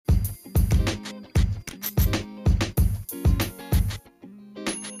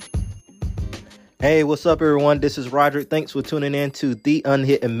Hey, what's up, everyone? This is Roderick. Thanks for tuning in to The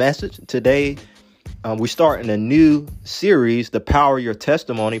Unhidden Message. Today, we're starting a new series, The Power of Your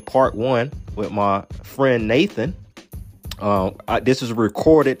Testimony, Part 1, with my friend Nathan. This is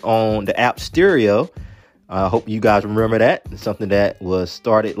recorded on the app Stereo. I hope you guys remember that. It's something that was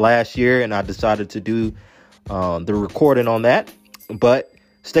started last year, and I decided to do the recording on that. But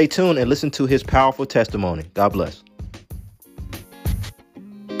stay tuned and listen to his powerful testimony. God bless.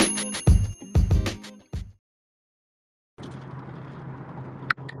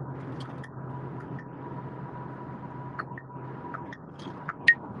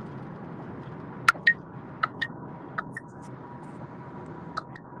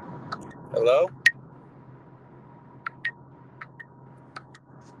 Hello?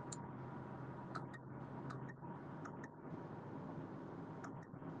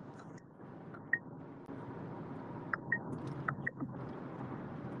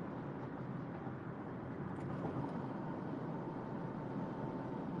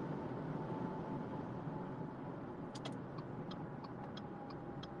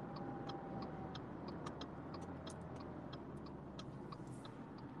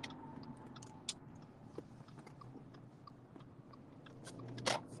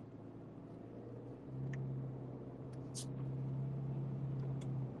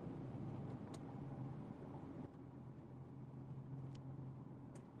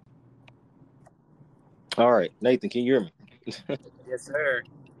 All right, Nathan, can you hear me? Yes, sir.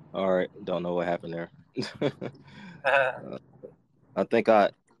 All right, don't know what happened there. Uh, I think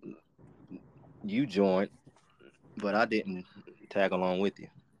you joined, but I didn't tag along with you.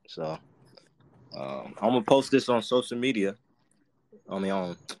 So I'm gonna post this on social media. On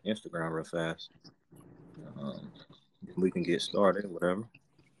Instagram real fast. Um, we can get started, whatever.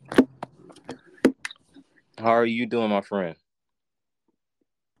 How are you doing, my friend?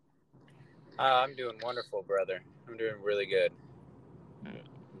 I'm doing wonderful, brother. I'm doing really good.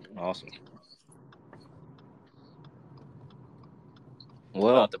 Awesome. I'm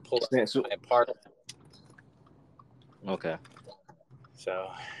Well, about to pull up since my apartment. okay, So,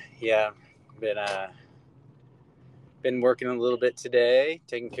 yeah, been been working a little bit today,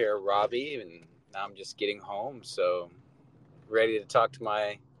 taking care of Robbie, and now I'm just getting home. So, ready to talk to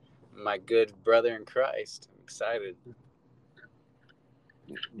my good brother in Christ. I'm excited.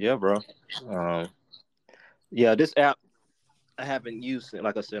 yeah, bro. Um, yeah, this app I haven't used it.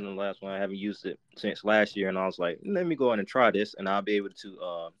 Like I said in the last one, I haven't used it since last year, and I was like, let me go in and try this, and I'll be able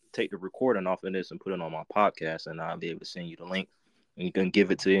to take the recording off of this and put it on my podcast, and I'll be able to send you the link, and you can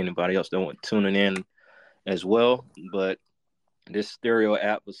give it to anybody else that want tuning in as well. But this stereo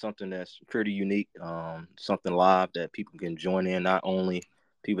app was something that's pretty unique, something live that people can join in, not only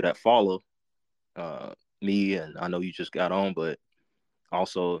people that follow me, and I know you just got on, but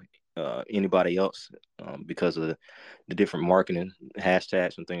also anybody else, because of the different marketing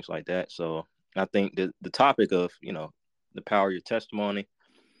hashtags and things like that. So I think the topic of, the power of your testimony,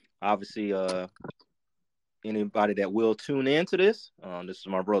 obviously, anybody that will tune into this is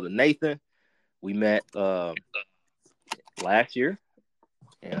my brother Nathan. We met last year,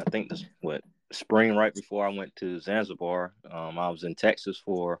 and I think this spring, right before I went to Zanzibar. I was in Texas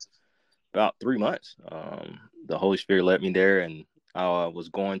for about 3 months. The Holy Spirit led me there, and I was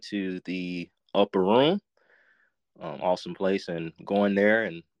going to the upper room. Awesome place, and going there,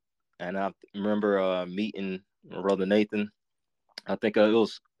 and I remember meeting brother Nathan. I think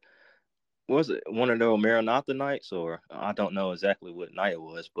was it one of the Maranatha nights, or I don't know exactly what night it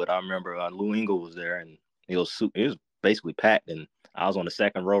was, but I remember Lou Engle was there, and it was basically packed, and I was on the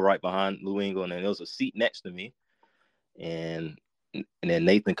second row right behind Lou Engle, and then there was a seat next to me, and then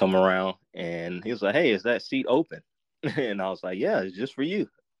Nathan come around, and he was like, "Hey, is that seat open?" And I was like, "Yeah, it's just for you."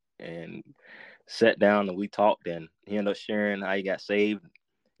 And sat down and we talked, and he ended up sharing how he got saved,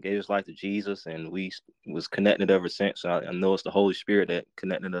 gave his life to Jesus, and we was connected ever since. I know it's the Holy Spirit that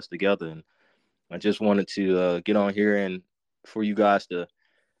connected us together, and I just wanted to get on here and for you guys to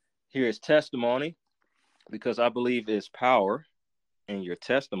hear his testimony, because I believe there's power in your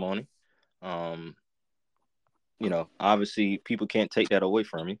testimony. Um, Obviously people can't take that away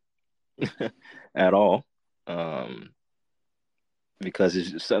from you at all, um, because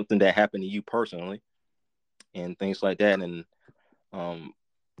it's something that happened to you personally and things like that. And um,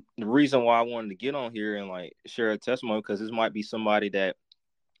 the reason why I wanted to get on here and like share a testimony, because this might be somebody that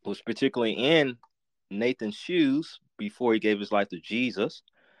was particularly in Nathan's shoes before he gave his life to Jesus,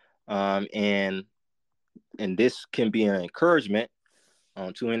 and this can be an encouragement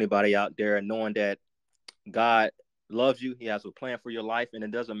to anybody out there, knowing that God loves you. He has a plan for your life, and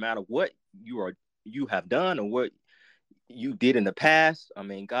it doesn't matter what you have done or what you did in the past. I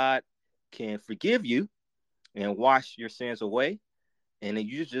mean, God can forgive you and wash your sins away. And then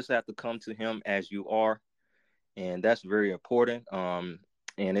you just have to come to him as you are. And that's very important. And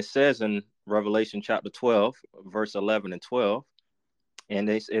it says in Revelation chapter 12, verse 11 and 12, and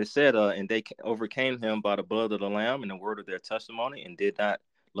it said, and they overcame him by the blood of the Lamb and the word of their testimony, and did not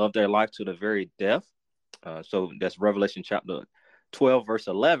love their life to the very death. So that's Revelation chapter 12, verse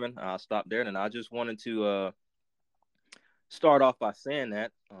 11. I'll stop there. And I just wanted to start off by saying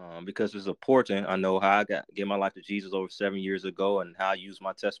that because it's important. I know how I gave my life to Jesus over 7 years ago, and how I used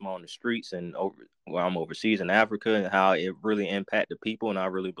my testimony on the streets and where I'm overseas in Africa, and how it really impacted people. And I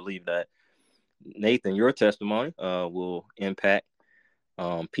really believe that, Nathan, your testimony will impact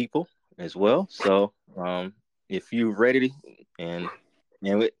people as well. So if you're ready, and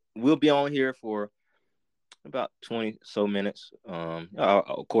we'll be on here for about 20 so minutes. I'll,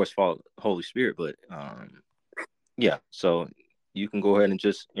 of course, follow Holy Spirit, but yeah. So you can go ahead and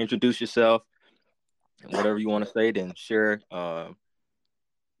just introduce yourself, and whatever you want to say, then share your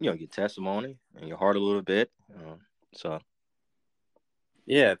testimony and your heart a little bit. So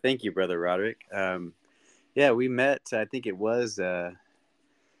Yeah, thank you, Brother Roderick. Yeah, we met, I think it was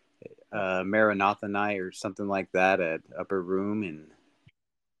Maranatha night or something like that at Upper Room,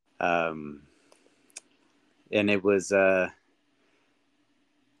 and it was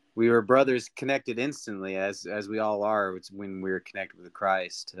we were brothers connected instantly, as we all are. It's when we were connected with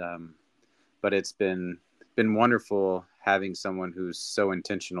Christ. But it's been wonderful having someone who's so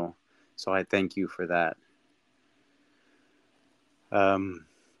intentional. So I thank you for that.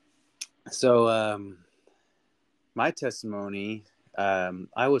 My testimony,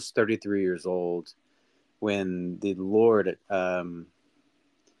 I was 33 years old when the Lord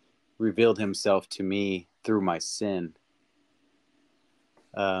revealed himself to me through my sin.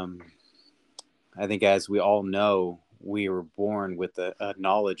 I think, as we all know, we were born with a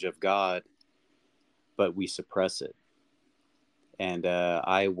knowledge of God, but we suppress it. And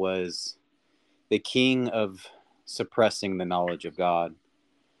I was the king of suppressing the knowledge of God.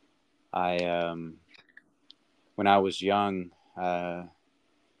 When I was young, there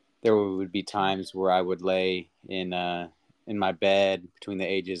would be times where I would lay in my bed between the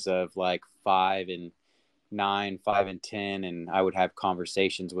ages of like 5 and 9, 5 and 10, and I would have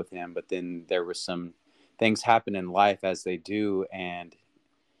conversations with him. But then there were some things happen in life, as they do, and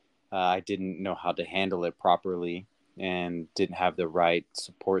I didn't know how to handle it properly, and didn't have the right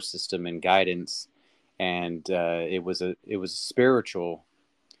support system and guidance. And it was a spiritual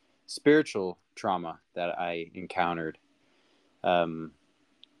trauma that I encountered. And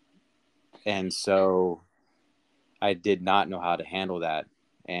so I did not know how to handle that.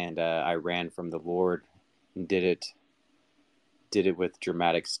 And I ran from the Lord and did it with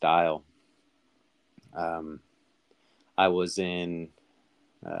dramatic style. I was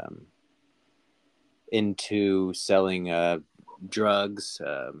into selling drugs.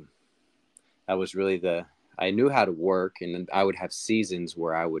 I was really I knew how to work, and I would have seasons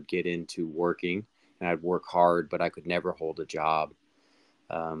where I would get into working, and I'd work hard, but I could never hold a job.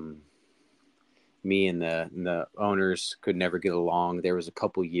 Me and the owners could never get along. There was a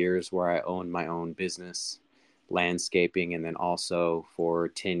couple years where I owned my own business, landscaping, and then also for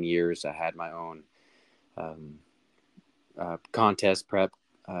 10 years I had my own contest prep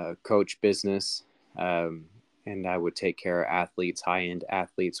coach business, and I would take care of athletes, high-end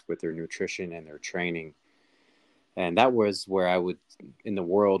athletes, with their nutrition and their training. And that was where in the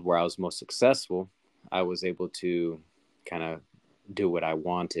world where I was most successful, I was able to kind of do what I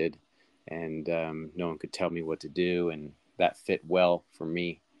wanted, and no one could tell me what to do, and that fit well for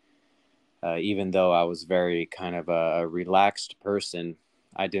me. Even though I was very kind of a relaxed person,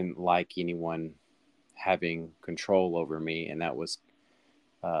 I didn't like anyone having control over me, and that was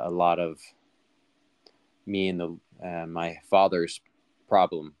a lot of me and my father's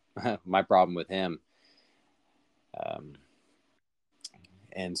problem, my problem with him.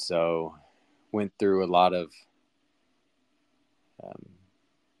 And so went through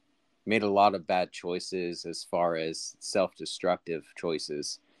made a lot of bad choices as far as self-destructive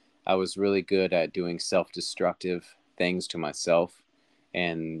choices. I was really good at doing self-destructive things to myself,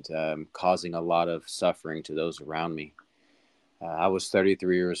 and causing a lot of suffering to those around me. I was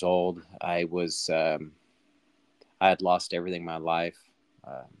 33 years old. I had lost everything in my life.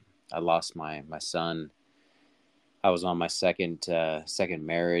 I lost my son. I was on my second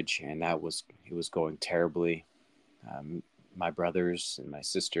marriage, and it was going terribly. My brothers and my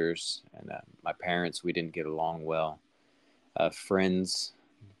sisters and my parents, we didn't get along well. Friends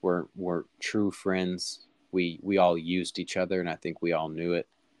weren't true friends. We all used each other, and I think we all knew it.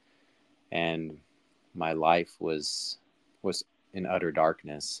 And my life was in utter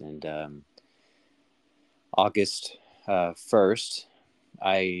darkness. And August 1st,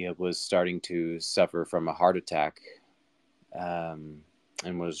 I was starting to suffer from a heart attack,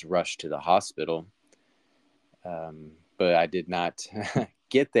 and was rushed to the hospital. But I did not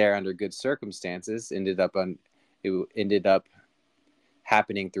get there under good circumstances. It ended up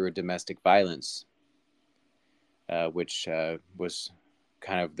happening through a domestic violence, which was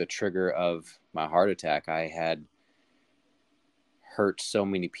kind of the trigger of my heart attack. I had hurt so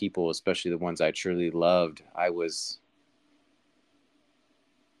many people, especially the ones I truly loved. I was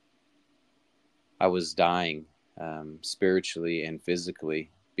dying, spiritually and physically,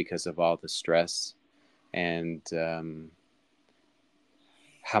 because of all the stress and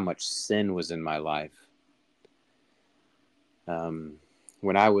how much sin was in my life.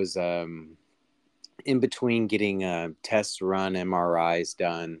 When I was in between getting tests run, MRIs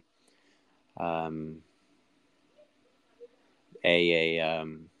done, a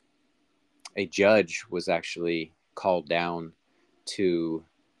judge was actually called down to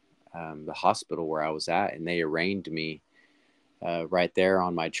the hospital where I was at, and they arraigned me right there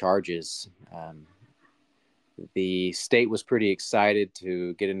on my charges. The state was pretty excited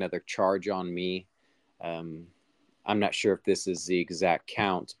to get another charge on me. I'm not sure if this is the exact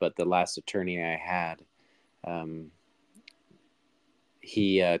count, but the last attorney I had,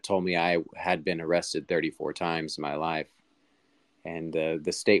 he told me I had been arrested 34 times in my life. And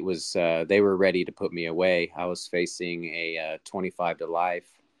the state was, they were ready to put me away. I was facing a 25 to life.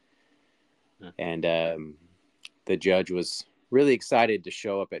 And the judge was really excited to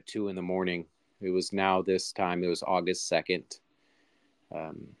show up at 2 a.m. It was this time, it was August 2nd.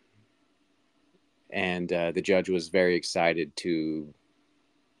 And the judge was very excited to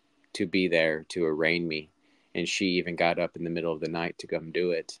be there to arraign me. And she even got up in the middle of the night to come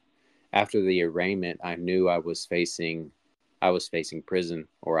do it. After the arraignment, I knew I was facing prison,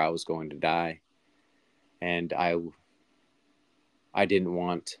 or I was going to die. And I didn't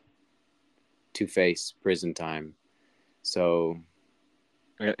want to face prison time. So.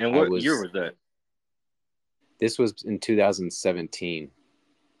 And what year was that? This was in 2017.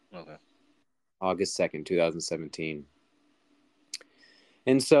 Okay. August 2nd, 2017.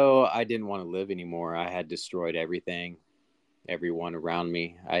 And so I didn't want to live anymore. I had destroyed everything, everyone around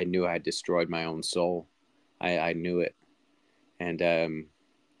me. I knew I had destroyed my own soul. I knew it. And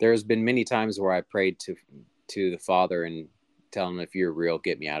there's been many times where I prayed to the Father and tell him, if you're real,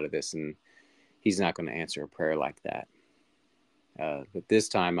 get me out of this. And he's not going to answer a prayer like that. But this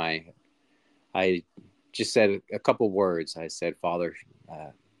time I just said a couple words. I said, Father,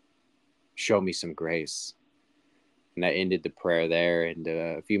 show me some grace. And I ended the prayer there. And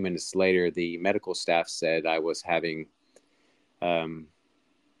a few minutes later, the medical staff said I was having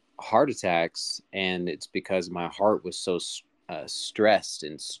heart attacks. And it's because my heart was so stressed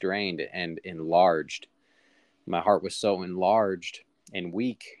and strained and enlarged. My heart was so enlarged and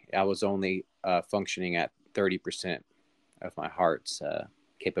weak. I was only functioning at 30% of my heart's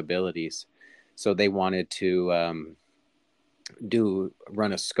capabilities. So they wanted to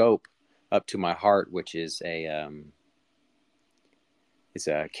run a scope up to my heart, which is it's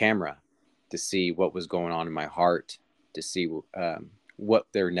a camera, to see what was going on in my heart, to see what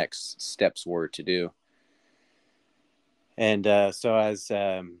their next steps were to do. And so as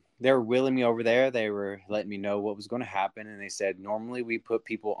they were wheeling me over there, they were letting me know what was going to happen. And they said, normally we put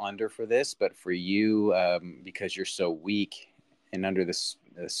people under for this, but for you, because you're so weak and under the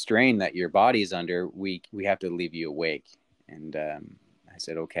strain that your body is under, we have to leave you awake. And I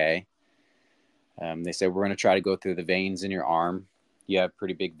said, okay. They said, we're going to try to go through the veins in your arm. You have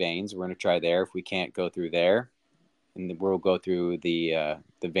pretty big veins. We're going to try there. If we can't go through there, and we'll go through the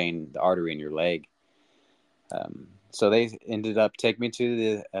vein, the artery in your leg. So they ended up taking me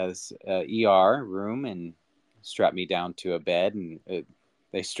to the ER room and strapped me down to a bed. And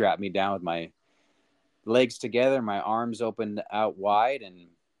they strapped me down with my legs together, my arms opened out wide, and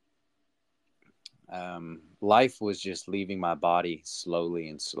life was just leaving my body slowly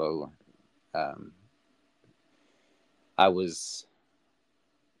and slowly. I was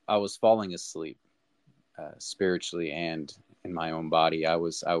falling asleep, spiritually and in my own body. I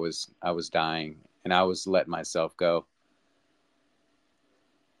was dying, and I was letting myself go.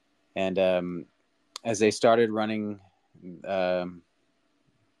 And as they started running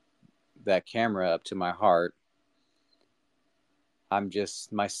that camera up to my heart,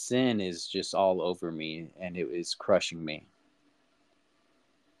 my sin is just all over me, and it is crushing me.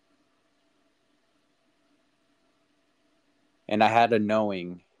 And I had a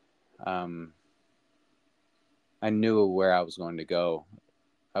knowing. I knew where I was going to go.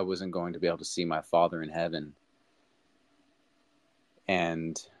 I wasn't going to be able to see my Father in heaven.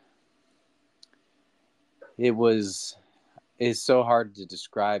 And it's so hard to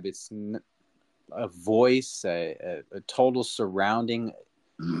describe. It's a voice, a total surrounding,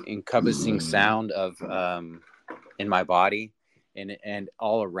 encompassing sound of in my body, and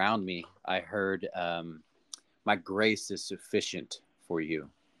all around me. I heard, "My grace is sufficient for you."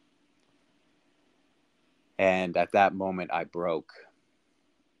 And at that moment, I broke.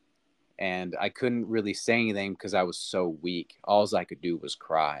 And I couldn't really say anything because I was so weak. All I could do was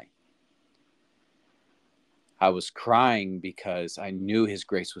cry. I was crying because I knew his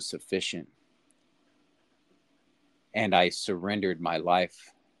grace was sufficient. And I surrendered my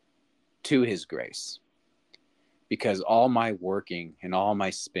life to his grace. Because all my working and all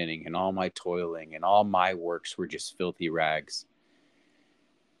my spinning and all my toiling and all my works were just filthy rags.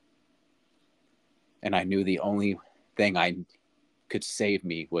 And I knew the only thing I could save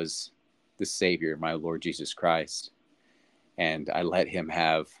me was the Savior, my Lord Jesus Christ. And I let him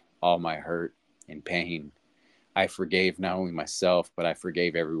have all my hurt and pain. I forgave not only myself, but I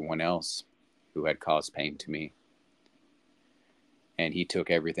forgave everyone else who had caused pain to me. And he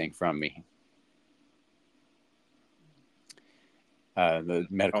took everything from me. The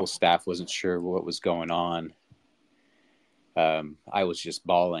medical staff wasn't sure what was going on. I was just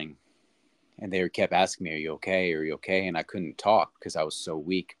bawling. And they kept asking me, "Are you okay? Are you okay?" And I couldn't talk because I was so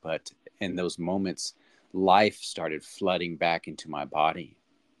weak. But in those moments, life started flooding back into my body.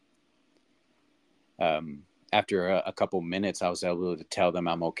 After a couple minutes, I was able to tell them,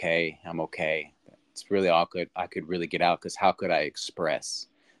 "I'm okay. I'm okay." It's really all I could really get out, because how could I express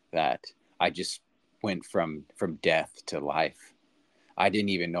that I just went from death to life? I didn't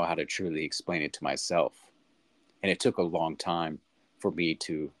even know how to truly explain it to myself. And it took a long time for me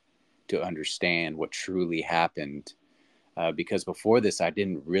to understand what truly happened, because before this, I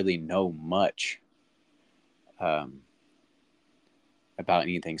didn't really know much about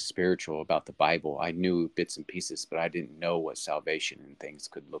anything spiritual, about the Bible. I knew bits and pieces, but I didn't know what salvation and things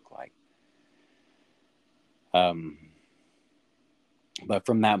could look like. But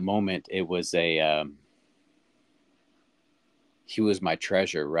from that moment, it was he was my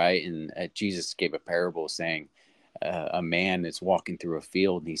treasure, right? And Jesus gave a parable saying, a man is walking through a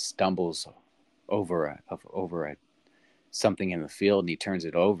field and he stumbles over something in the field, and he turns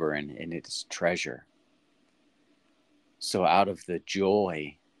it over, and it's treasure. So out of the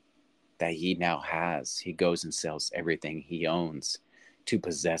joy that he now has, he goes and sells everything he owns to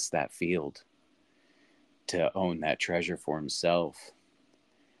possess that field, to own that treasure for himself.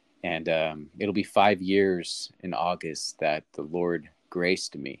 And it'll be 5 years in August that the Lord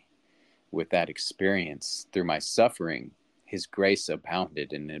graced me with that experience. Through my suffering, his grace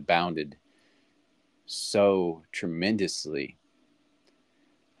abounded, and abounded so tremendously,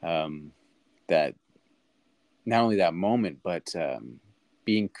 that not only that moment, but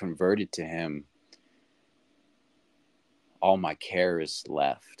being converted to him, all my care is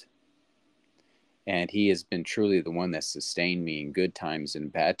left. And he has been truly the one that sustained me in good times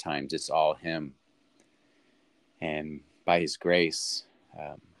and bad times. It's all him. And by his grace,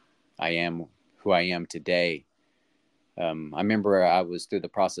 I am who I am today. I remember I was through the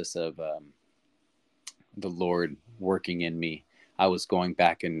process of the Lord working in me. I was going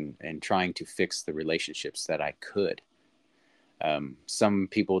back and trying to fix the relationships that I could. Some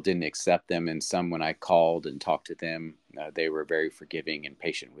people didn't accept them, and some, when I called and talked to them, they were very forgiving and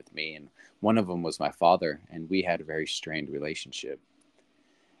patient with me. And one of them was my father, and we had a very strained relationship.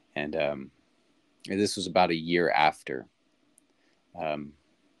 And this was about a year after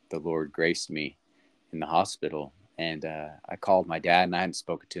the Lord graced me in the hospital. And I called my dad, and I hadn't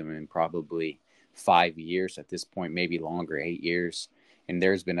spoken to him in probably 5 years at this point, maybe longer, 8 years. And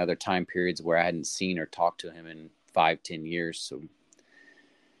there's been other time periods where I hadn't seen or talked to him in 5-10 years. So, and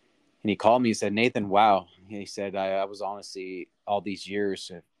he called me and said, "Nathan, wow." He said, I was honestly all these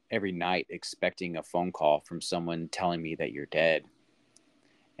years, every night, expecting a phone call from someone telling me that you're dead.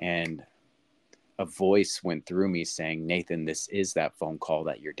 And a voice went through me saying, "Nathan, this is that phone call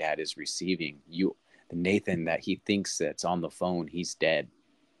that your dad is receiving. The Nathan that he thinks that's on the phone, he's dead."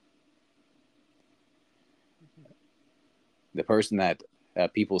 The person that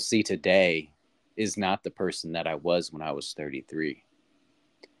people see today is not the person that I was when I was 33.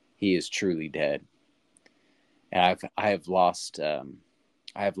 He is truly dead. And I have lost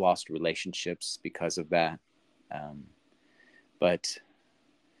relationships because of that. But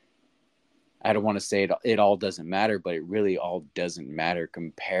I don't want to say it all doesn't matter, but it really all doesn't matter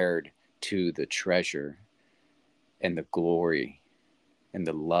compared to the treasure and the glory and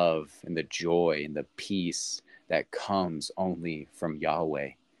the love and the joy and the peace that comes only from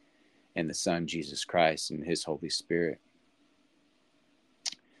Yahweh and the Son, Jesus Christ, and his Holy Spirit.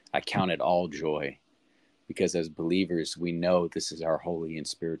 I count it all joy, because as believers, we know this is our holy and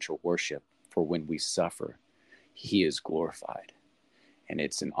spiritual worship. For when we suffer, he is glorified. And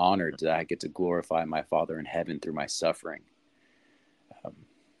it's an honor that I get to glorify my Father in heaven through my suffering.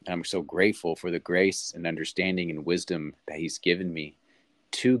 I'm so grateful for the grace and understanding and wisdom that he's given me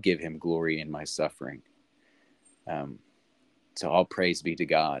to give him glory in my suffering. So all praise be to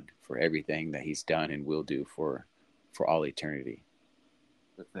God for everything that he's done and will do for all eternity.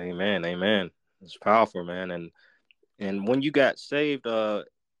 Amen. Amen. It's powerful, man. And when you got saved,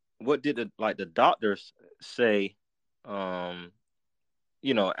 what did the doctors say? After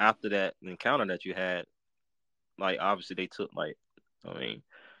that encounter that you had, like obviously they took I mean,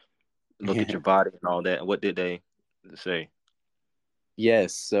 look at your body and all that. What did they say?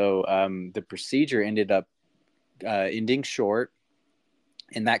 Yes. So the procedure ended up ending short,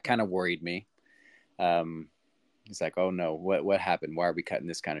 and that kind of worried me. It's like, oh no, what happened? Why are we cutting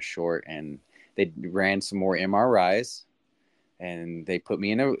this kind of short? And they ran some more MRIs, and they put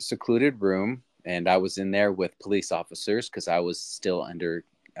me in a secluded room, and I was in there with police officers because I was still under.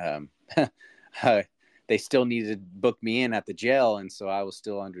 They still needed to book me in at the jail, and so I was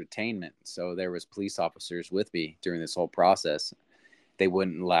still under detainment. So there was police officers with me during this whole process. They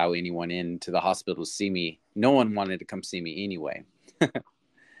wouldn't allow anyone into the hospital to see me. No one wanted to come see me anyway.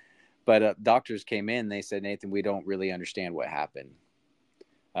 But doctors came in. They said, Nathan, we don't really understand what happened.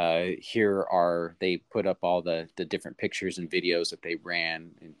 They put up all the different pictures and videos that they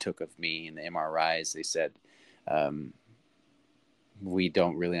ran and took of me and the MRIs. They said, we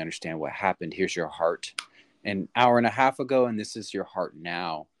don't really understand what happened. Here's your heart an hour and a half ago, and this is your heart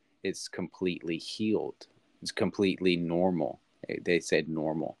now. It's completely healed. It's completely normal. They said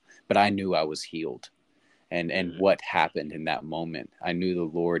normal, but I knew I was healed. And what happened in that moment? I knew the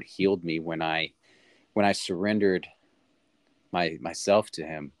Lord healed me when I surrendered myself to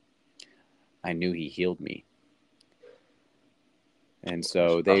him. I knew he healed me. And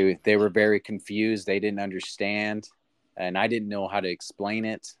so they were very confused. They didn't understand, and I didn't know how to explain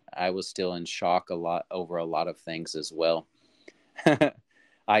it. I was still in shock over a lot of things as well.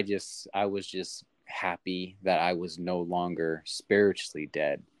 I was just happy that I was no longer spiritually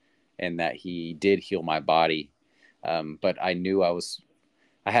dead, and that he did heal my body. But I knew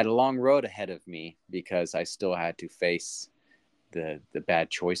I had a long road ahead of me, because I still had to face the bad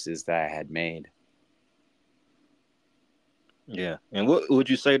choices that I had made. Yeah. And what would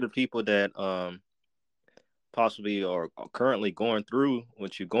you say to people that possibly are currently going through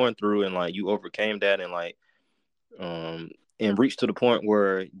what you're going through, and like you overcame that, and like and reached to the point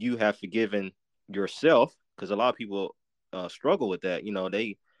where you have forgiven yourself? Because a lot of people struggle with that.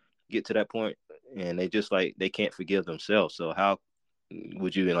 They get to that point and they just like they can't forgive themselves. So how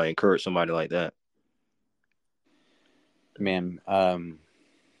would you like encourage somebody like that? Man,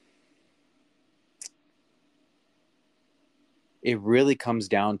 it really comes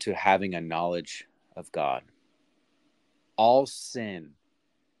down to having a knowledge of God. All sin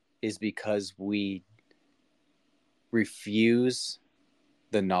is because we refuse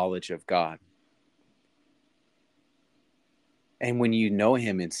the knowledge of God. And when you know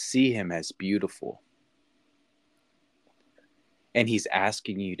him and see him as beautiful, and he's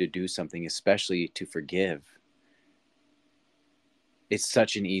asking you to do something, especially to forgive, it's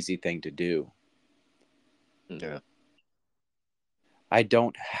such an easy thing to do. Yeah. I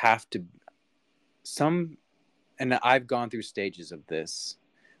don't have to. And I've gone through stages of this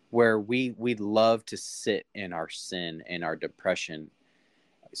where we love to sit in our sin and our depression.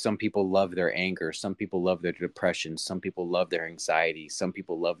 Some people love their anger. Some people love their depression. Some people love their anxiety. Some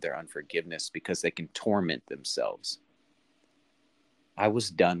people love their unforgiveness because they can torment themselves. I was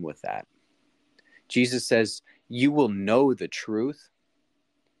done with that. Jesus says, you will know the truth,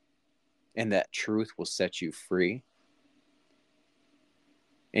 and that truth will set you free.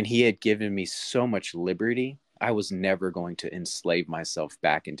 And he had given me so much liberty. I was never going to enslave myself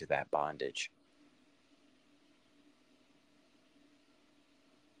back into that bondage.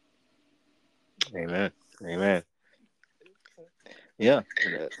 Amen. Amen. Yeah.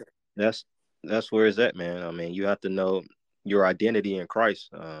 That's that's where it's at, man. I mean, you have to know your identity in Christ.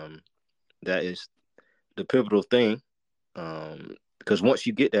 That is the pivotal thing. Because once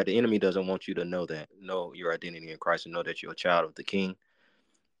you get that, the enemy doesn't want you to know your identity in Christ, and know that you're a child of the King,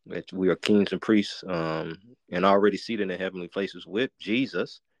 that we are kings and priests, and already seated in heavenly places with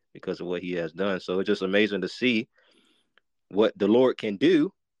Jesus because of what he has done. So it's just amazing to see what the Lord can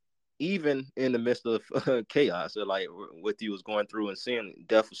do, even in the midst of chaos, or like what you was going through and seeing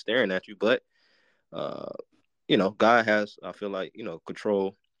death was staring at you. But, God has, I feel like,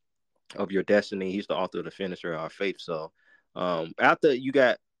 control of your destiny. He's the author of the finisher of our faith. So after you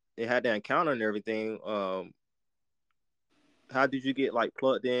got it had that encounter and everything, how did you get like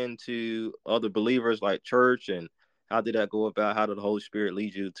plugged into other believers like church, and how did that go about? How did the Holy Spirit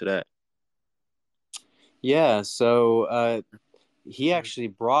lead you to that? Yeah, so he actually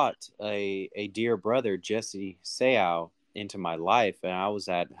brought a dear brother, Jesse Seau, into my life, and I was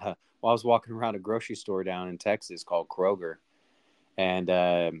I was walking around a grocery store down in Texas called Kroger, and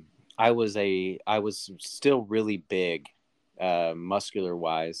I was still really big, muscular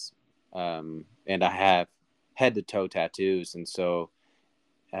wise, and I have head to toe tattoos, and so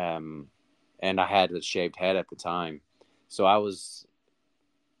um, and I had a shaved head at the time, so I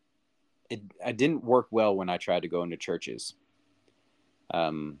didn't work well when I tried to go into churches.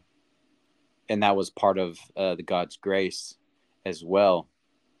 Um, and that was part of the God's grace as well.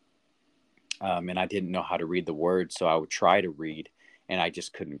 And I didn't know how to read the word, so I would try to read, and I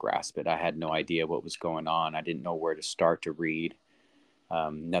just couldn't grasp it. I had no idea what was going on. I didn't know where to start to read.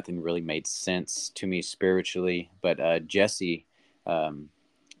 Nothing really made sense to me spiritually. But Jesse, um,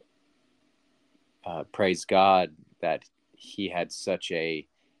 praise God that he had such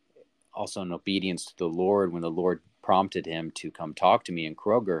also an obedience to the Lord. When the Lord prompted him to come talk to me in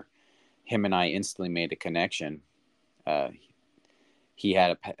Kroger, him and I instantly made a connection. Uh, he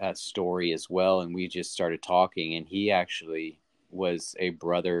had a story as well, and we just started talking, and he actually was a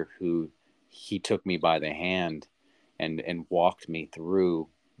brother who he took me by the hand and walked me through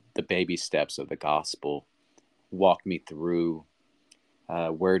the baby steps of the gospel, walked me through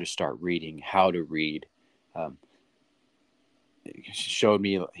where to start reading, how to read, um, showed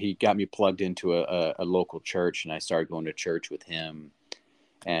me, he got me plugged into a local church, and I started going to church with him.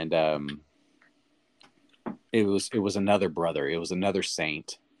 And it was another brother, it was another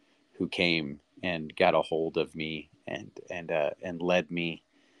saint who came and got a hold of me and led me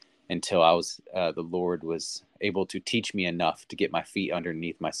until the Lord was able to teach me enough to get my feet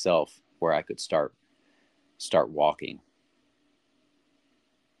underneath myself where I could start walking.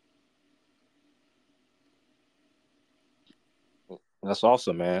 That's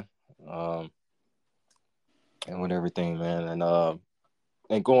awesome, man. Um, and with everything, man, and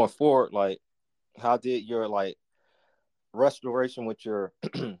going forward, like, how did your like restoration with your,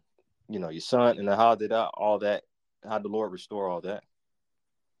 your son, and how did that all that? How did the Lord restore all that?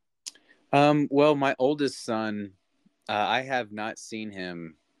 Well, my oldest son, I have not seen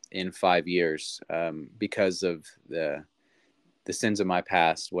him in 5 years because of the sins of my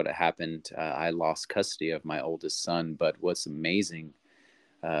past. What had happened, I lost custody of my oldest son. But what's amazing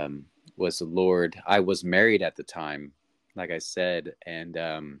was the Lord. I was married at the time, like I said, and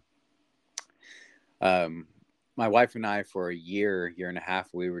my wife and I, for a year and a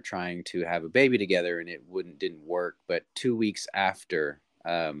half, we were trying to have a baby together, and it didn't work. But 2 weeks after,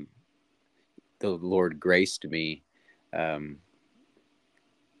 the Lord graced me. Um,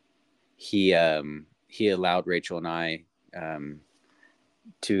 he allowed Rachel and I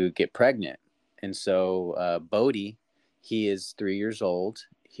to get pregnant, and so Bodie, he is 3 years old.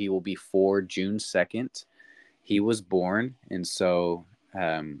 He will be 4 June 2nd. He was born, and so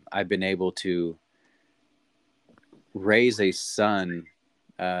I've been able to raise a son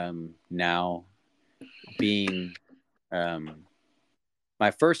now. Being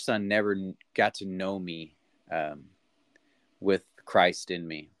my first son never got to know me with Christ in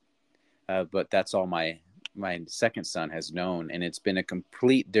me, but that's all my second son has known, and it's been a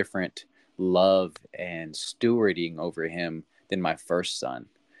complete different love and stewarding over him than my first son.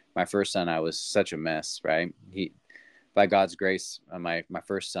 My first son, I was such a mess, right? By God's grace, my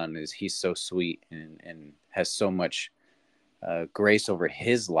first son he's so sweet and has so much grace over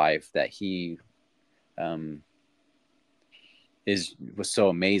his life that he was so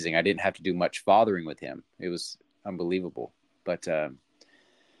amazing. I didn't have to do much fathering with him. It was unbelievable. But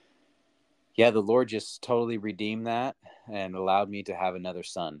yeah, the Lord just totally redeemed that and allowed me to have another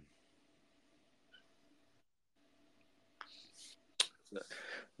son.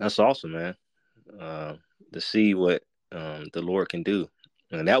 That's awesome, man. Uh, to see what the Lord can do,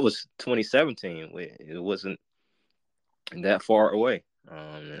 and that was 2017. It wasn't that far away.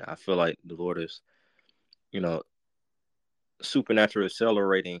 And I feel like the Lord is, you know, supernaturally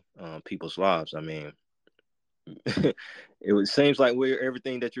accelerating people's lives. I mean, seems like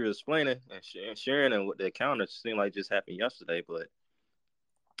everything that you're explaining and sharing and what the encounters seem like just happened yesterday, but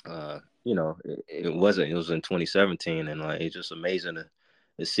it wasn't. It was in 2017, and like it's just amazing to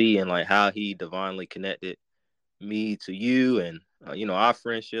see and like how He divinely connected me to you, and our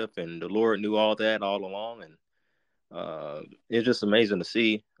friendship, and the Lord knew all that all along, and it's just amazing to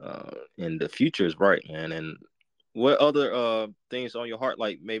see. And the future is bright, man. And what other things on your heart?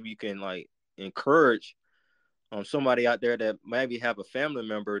 Like maybe you can like encourage somebody out there that maybe have a family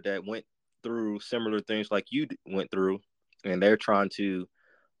member that went through similar things like you went through, and they're trying to,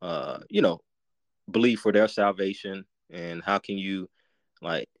 you know, believe for their salvation, and how can you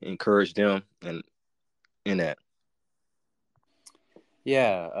like encourage them and in that?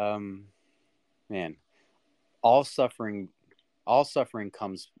 Yeah, man, all suffering, all suffering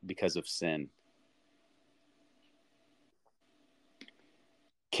comes because of sin.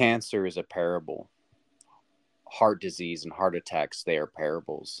 Cancer is a parable. Heart disease and heart attacks, they are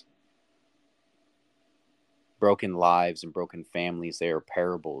parables. Broken lives and broken families, they are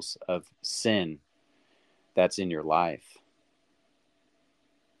parables of sin that's in your life.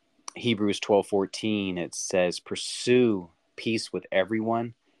 Hebrews 12:14, it says, pursue peace with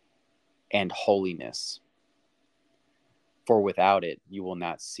everyone and holiness, for without it you will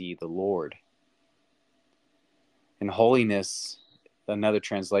not see the Lord. And holiness, another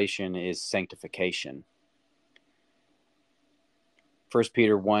translation, is sanctification. 1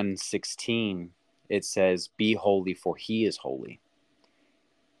 Peter 1:16, it says, be holy, for he is holy.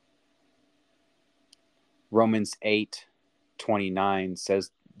 Romans 8:29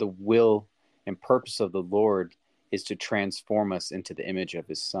 says, the will and purpose of the Lord is to transform us into the image of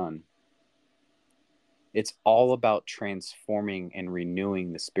his Son. It's all about transforming and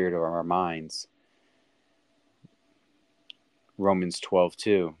renewing the spirit of our minds. Romans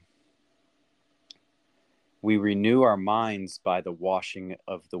 12:2. We renew our minds by the washing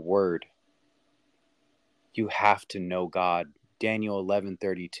of the word. You have to know God. Daniel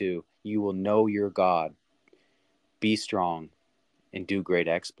 11:32. You will know your God. Be strong and do great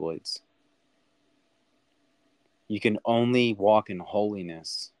exploits. You can only walk in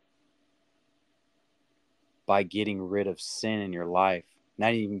holiness by getting rid of sin in your life.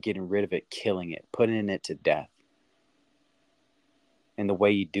 Not even getting rid of it, killing it, putting it to death. And the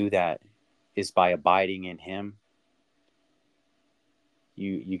way you do that is by abiding in him.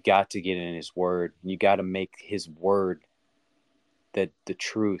 You got to get in his word. You got to make his word that the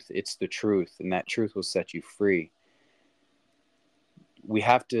truth. It's the truth, and that truth will set you free. We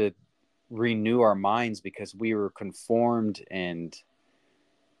have to renew our minds because we were conformed, and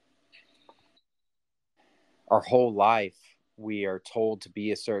our whole life we are told to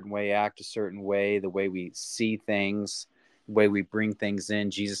be a certain way, act a certain way, the way we see things, the way we bring things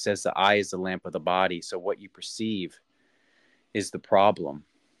in. Jesus says the eye is the lamp of the body. So what you perceive is the problem.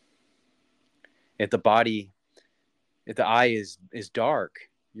 If the eye is dark,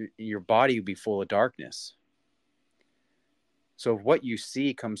 your body will be full of darkness. So if what you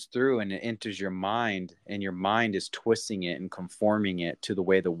see comes through and it enters your mind, and your mind is twisting it and conforming it to the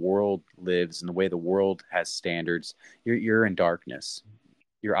way the world lives and the way the world has standards, you're in darkness.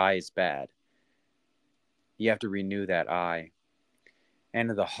 Your eye is bad. You have to renew that eye. And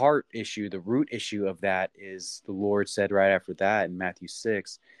the heart issue, the root issue of that is, the Lord said right after that in Matthew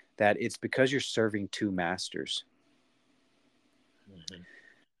 6, that it's because you're serving two masters. Mm-hmm.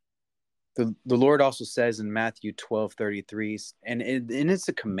 The Lord also says in Matthew 12:33, and it's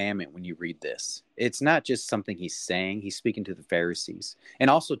a commandment when you read this. It's not just something he's saying. He's speaking to the Pharisees and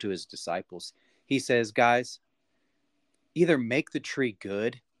also to his disciples. He says, guys, either make the tree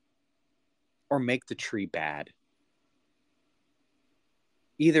good or make the tree bad.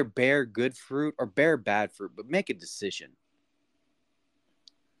 Either bear good fruit or bear bad fruit, but make a decision.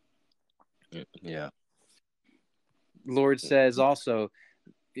 Yeah. Lord says also,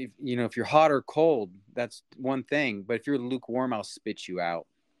 if you're hot or cold, that's one thing. But if you're lukewarm, I'll spit you out.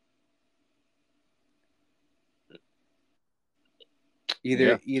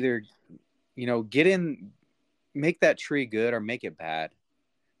 Either get in, make that tree good or make it bad.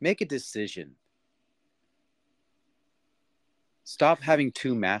 Make a decision. Stop having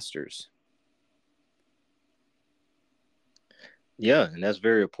two masters. Yeah, and that's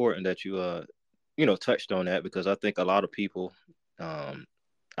very important that you touched on that, because I think a lot of people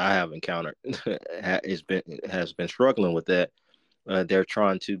I have encountered has been struggling with that. They're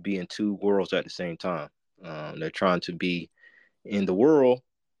trying to be in two worlds at the same time. They're trying to be in the world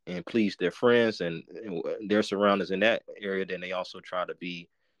and please their friends and their surroundings in that area. Then they also try to be,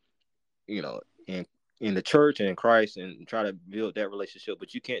 in the church and in Christ, and try to build that relationship.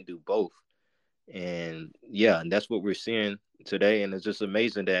 But you can't do both. And yeah, and that's what we're seeing today. And it's just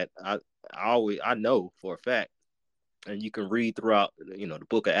amazing that I know for a fact, and you can read throughout, the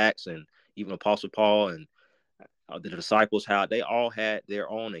book of Acts, and even Apostle Paul and the disciples, how they all had their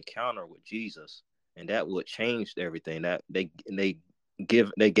own encounter with Jesus, and that would change everything. That they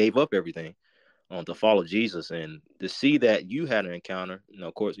gave up everything to follow Jesus, and to see that you had an encounter.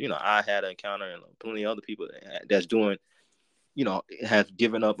 Of course, I had an encounter, and plenty of other people that's doing have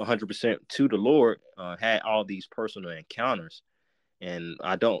given up 100% to the Lord, had all these personal encounters. And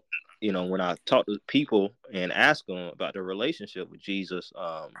I don't, when I talk to people and ask them about their relationship with Jesus,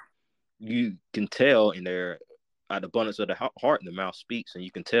 you can tell in their out abundance of the heart, and the mouth speaks, and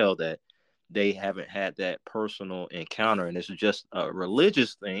you can tell that they haven't had that personal encounter, and it's just a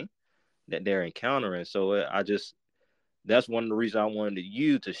religious thing that they're encountering. So that's one of the reasons I wanted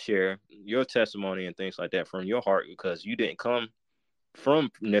you to share your testimony and things like that from your heart, because you didn't come from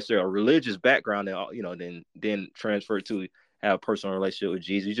necessarily a religious background and then transfer to have a personal relationship with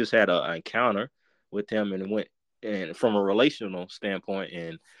Jesus. You just had an encounter with him, and it went, and from a relational standpoint,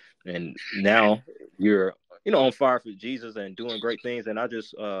 and now you're on fire for Jesus and doing great things. And I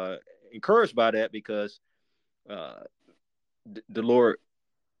just encouraged by that, because the Lord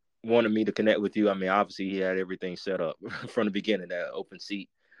wanted me to connect with you. I mean, obviously he had everything set up from the beginning. That open seat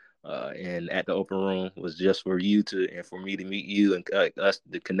and at the open room was just for you and for me to meet you, and us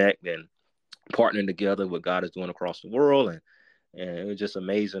to connect and partnering together what God is doing across the world. And it was just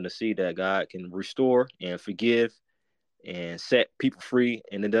amazing to see that God can restore and forgive and set people free.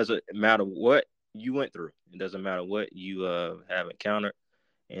 And it doesn't matter what you went through. It doesn't matter what you have encountered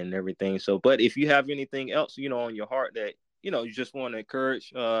and everything. So, but if you have anything else, on your heart that, you just want to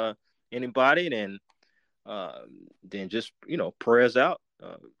encourage anybody, then just, prayers out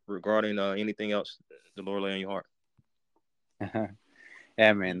regarding anything else the Lord lay on your heart.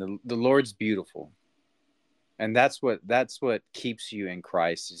 Yeah, man, the Lord's beautiful. And that's what keeps you in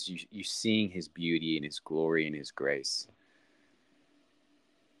Christ, is you seeing his beauty and his glory and his grace.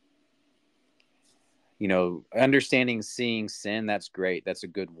 Understanding, seeing sin, that's great. That's a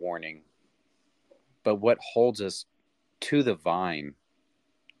good warning. But what holds us to the vine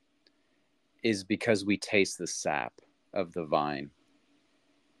is because we taste the sap of the vine.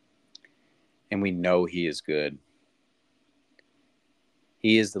 And we know he is good.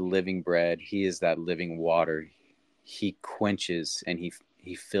 He is the living bread. He is that living water. He quenches and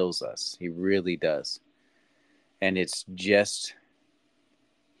he fills us. He really does. And it's just,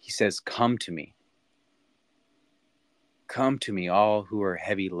 he says, come to me. Come to me, all who are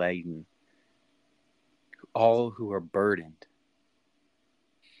heavy laden, all who are burdened.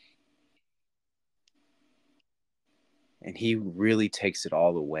 And he really takes it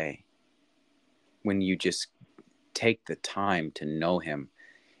all away when you just take the time to know him.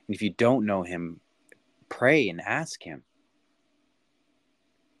 And if you don't know him, pray and ask him.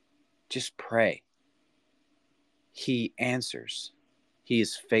 Just pray. He answers. He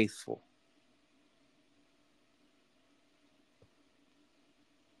is faithful.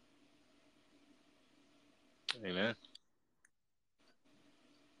 Amen.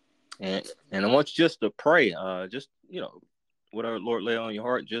 And I want you just to pray. Just, whatever Lord lay on your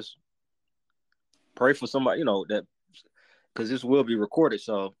heart, just pray for somebody, that, because this will be recorded.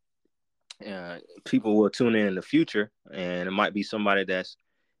 So people will tune in the future, and it might be somebody that's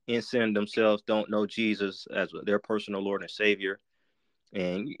in sin themselves, don't know Jesus as their personal Lord and Savior.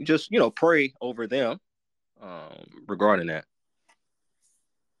 And you just, pray over them regarding that.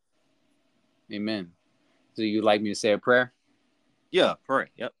 Amen. So you'd like me to say a prayer? Yeah, pray.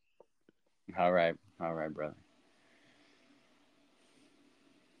 Yep. All right, brother.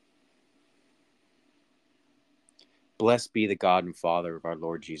 Blessed be the God and Father of our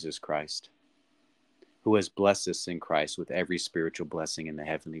Lord Jesus Christ, who has blessed us in Christ with every spiritual blessing in the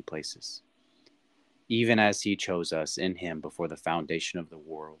heavenly places, even as he chose us in him before the foundation of the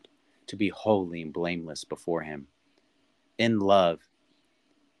world, to be holy and blameless before him. In love,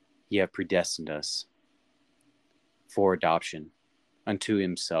 he hath predestined us for adoption unto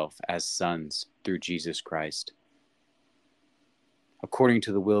himself as sons through Jesus Christ, according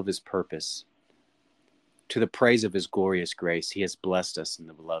to the will of his purpose, to the praise of his glorious grace. He has blessed us in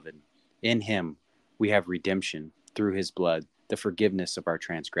the beloved. In him we have redemption through his blood, the forgiveness of our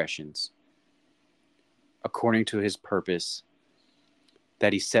transgressions, according to his purpose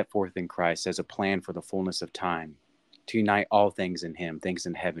that he set forth in Christ as a plan for the fullness of time, to unite all things in him, things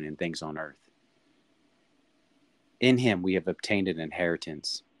in heaven and things on earth. In him we have obtained an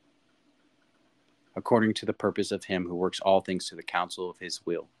inheritance, according to the purpose of him who works all things to the counsel of his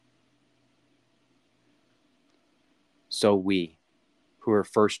will. So we, who are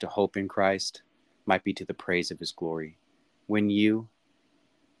first to hope in Christ, might be to the praise of his glory. When you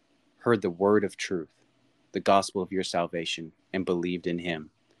heard the word of truth, the gospel of your salvation, and believed in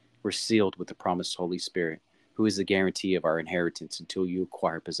him, were sealed with the promised Holy Spirit, who is the guarantee of our inheritance until you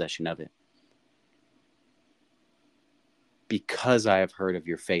acquire possession of it. Because I have heard of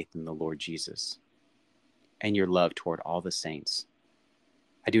your faith in the Lord Jesus, and your love toward all the saints,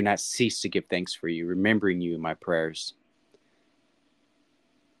 I do not cease to give thanks for you, remembering you in my prayers,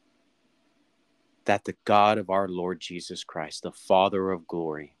 that the God of our Lord Jesus Christ, the Father of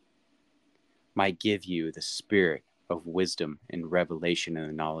glory, might give you the spirit of wisdom and revelation in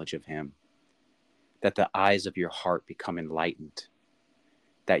the knowledge of him, that the eyes of your heart become enlightened,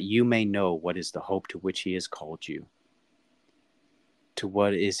 that you may know what is the hope to which he has called you, to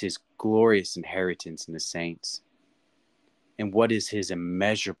what is his glorious inheritance in the saints, and what is his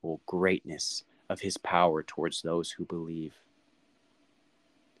immeasurable greatness of his power towards those who believe.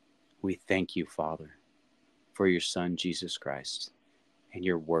 We thank you, Father, for your Son, Jesus Christ, and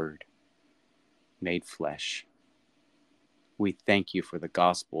your word made flesh. We thank you for the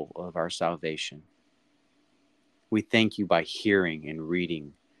gospel of our salvation. We thank you by hearing and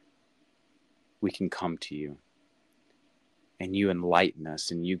reading, we can come to you, and you enlighten us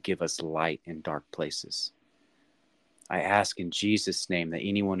and you give us light in dark places. I ask in Jesus' name that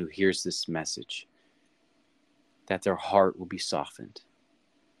anyone who hears this message, that their heart will be softened.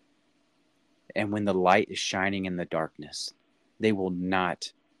 And when the light is shining in the darkness, they will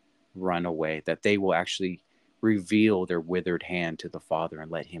not run away, that they will actually reveal their withered hand to the Father and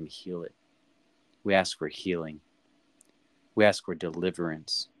let him heal it. We ask for healing. We ask for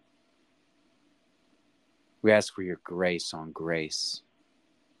deliverance. We ask for your grace on grace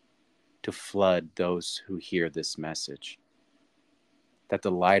to flood those who hear this message, that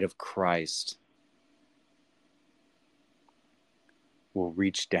the light of Christ will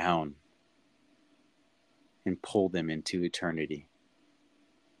reach down and pull them into eternity,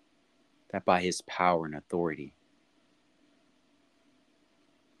 that by his power and authority,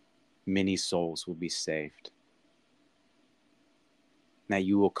 many souls will be saved, that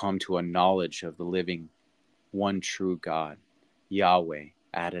you will come to a knowledge of the living one true God, Yahweh,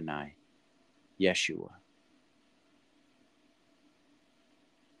 Adonai, Yeshua.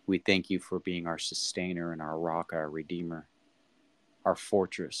 We thank you for being our sustainer and our rock, our redeemer, our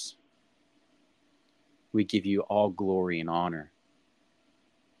fortress. We give you all glory and honor,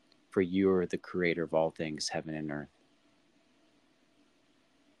 for you are the creator of all things, heaven and earth.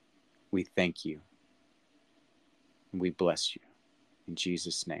 We thank you, and we bless you. In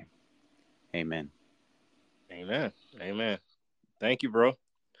Jesus' name, amen. Amen. Amen. Thank you, bro,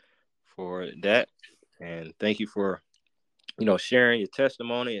 for that. And thank you for, sharing your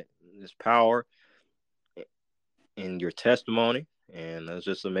testimony. There's power in your testimony. And it's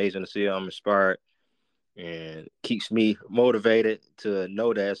just amazing to see. I'm inspired and keeps me motivated to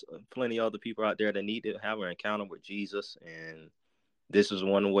know there's plenty of other people out there that need to have an encounter with Jesus. And this is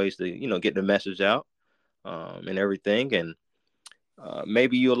one of the ways to, get the message out and everything. And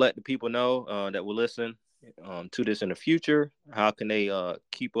maybe you'll let the people know that will listen to this in the future. How can they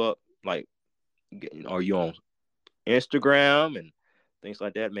keep up? Like, are you on Instagram and things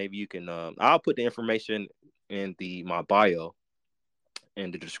like that? Maybe you can. I'll put the information in my bio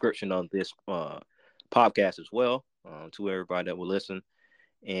in the description of this podcast as well to everybody that will listen,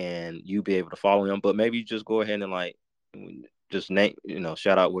 and you be able to follow them. But maybe you just go ahead and just name,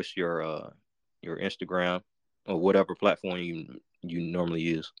 shout out what's your Instagram or whatever platform you normally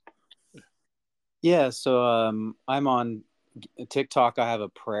use. Yeah, so I'm on TikTok. I have a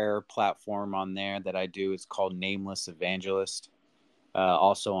prayer platform on there that I do. It's called Nameless Evangelist.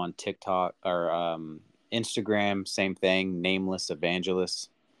 Also on TikTok or Instagram, same thing, Nameless Evangelist.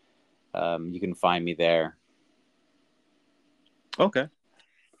 You can find me there. Okay.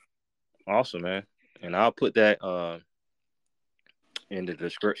 Awesome, man. And I'll put that in the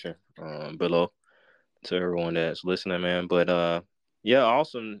description below to everyone that's listening, man. But yeah,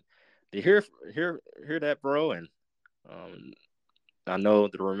 awesome to hear that, bro. And I know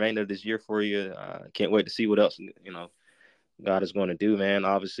the remainder of this year for you. Can't wait to see what else God is going to do, man.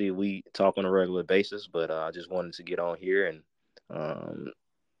 Obviously, we talk on a regular basis, but I just wanted to get on here. And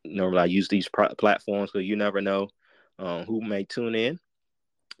normally I use these platforms because you never know who may tune in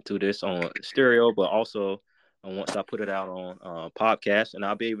to this on stereo, but also once I put it out on podcast, and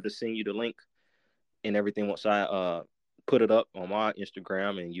I'll be able to send you the link and everything once I put it up on my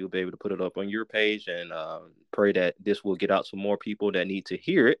Instagram, and you'll be able to put it up on your page. And pray that this will get out to more people that need to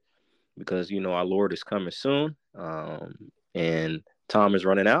hear it, because our Lord is coming soon, and time is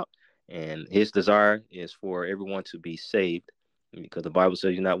running out, and his desire is for everyone to be saved, because the Bible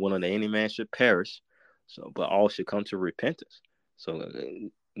says you're not willing that any man should perish, but all should come to repentance. So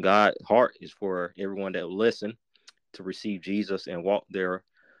God's heart is for everyone that will listen to receive Jesus and walk their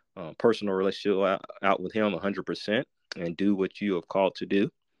personal relationship out with him 100% and do what you have called to do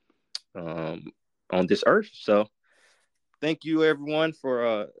on this earth. So thank you, everyone,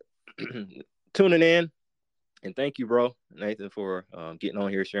 for tuning in. And thank you, bro, Nathan, for getting on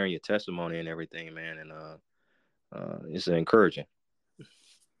here, sharing your testimony and everything, man. And it's encouraging.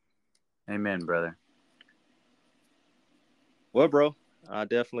 Amen, brother. Well, bro, I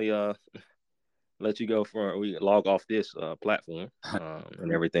definitely let you go for we log off this platform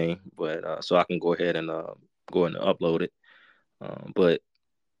and everything, but so I can go ahead and go and upload it. But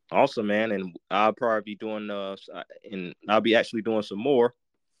awesome, man, and I'll probably be doing and I'll be actually doing some more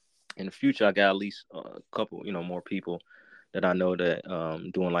in the future. I got at least a couple, more people that I know that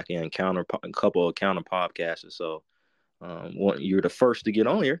doing like a couple of encounter podcasts. So you're the first to get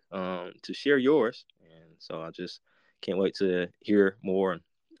on here to share yours, and so I just can't wait to hear more and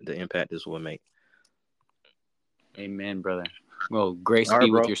the impact this will make. Amen, brother. Well, grace All right,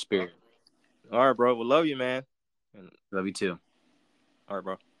 be with bro. your spirit. All right, bro. We love you, man. And, Love you too. all right,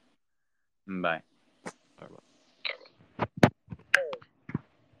 bro. Bye. All right, bro.